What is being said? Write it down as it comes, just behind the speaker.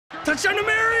Touchdown to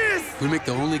Marius! We make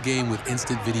the only game with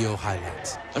instant video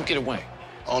highlights. Let me get a wing.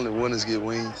 Only winners get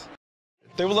wings.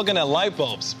 They were looking at light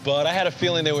bulbs, but I had a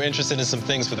feeling they were interested in some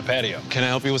things for the patio. Can I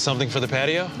help you with something for the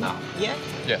patio? No. Yeah?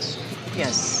 Yes.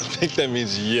 Yes. I think that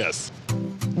means yes.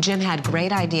 Jim had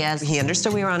great ideas. He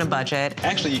understood we were on a budget.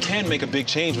 Actually, you can make a big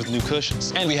change with new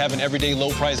cushions. And we have an everyday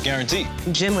low price guarantee.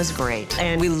 Jim was great,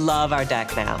 and we love our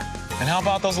deck now. And how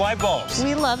about those light bulbs?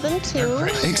 We love them too.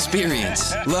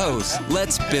 Experience. Lowe's.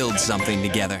 Let's build something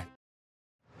together.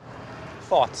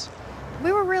 Thoughts?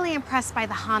 We were really impressed by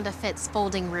the Honda Fit's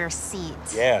folding rear seat.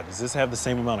 Yeah, does this have the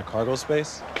same amount of cargo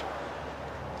space?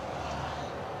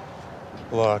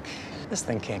 Look, this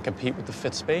thing can't compete with the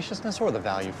Fit spaciousness or the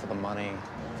value for the money.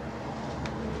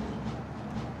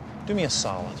 Do me a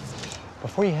solid.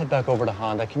 Before you head back over to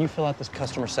Honda, can you fill out this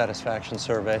customer satisfaction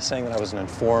survey saying that I was an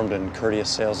informed and courteous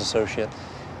sales associate?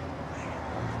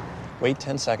 Wait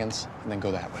 10 seconds and then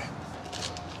go that way.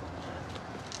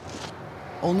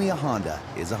 Only a Honda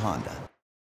is a Honda.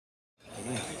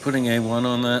 Putting A1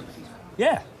 on that?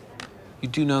 Yeah. You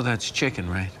do know that's chicken,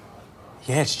 right?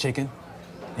 Yeah, it's chicken.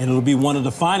 And it'll be one of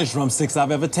the finest drumsticks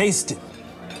I've ever tasted.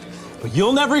 But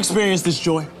you'll never experience this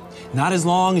joy. Not as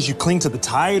long as you cling to the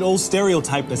tired old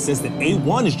stereotype that says that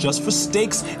A1 is just for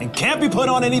steaks and can't be put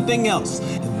on anything else.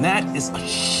 And that is a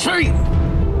shame.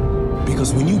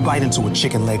 Because when you bite into a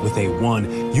chicken leg with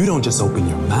A1, you don't just open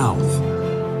your mouth,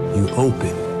 you open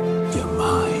your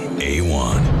mind.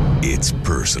 A1, it's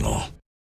personal.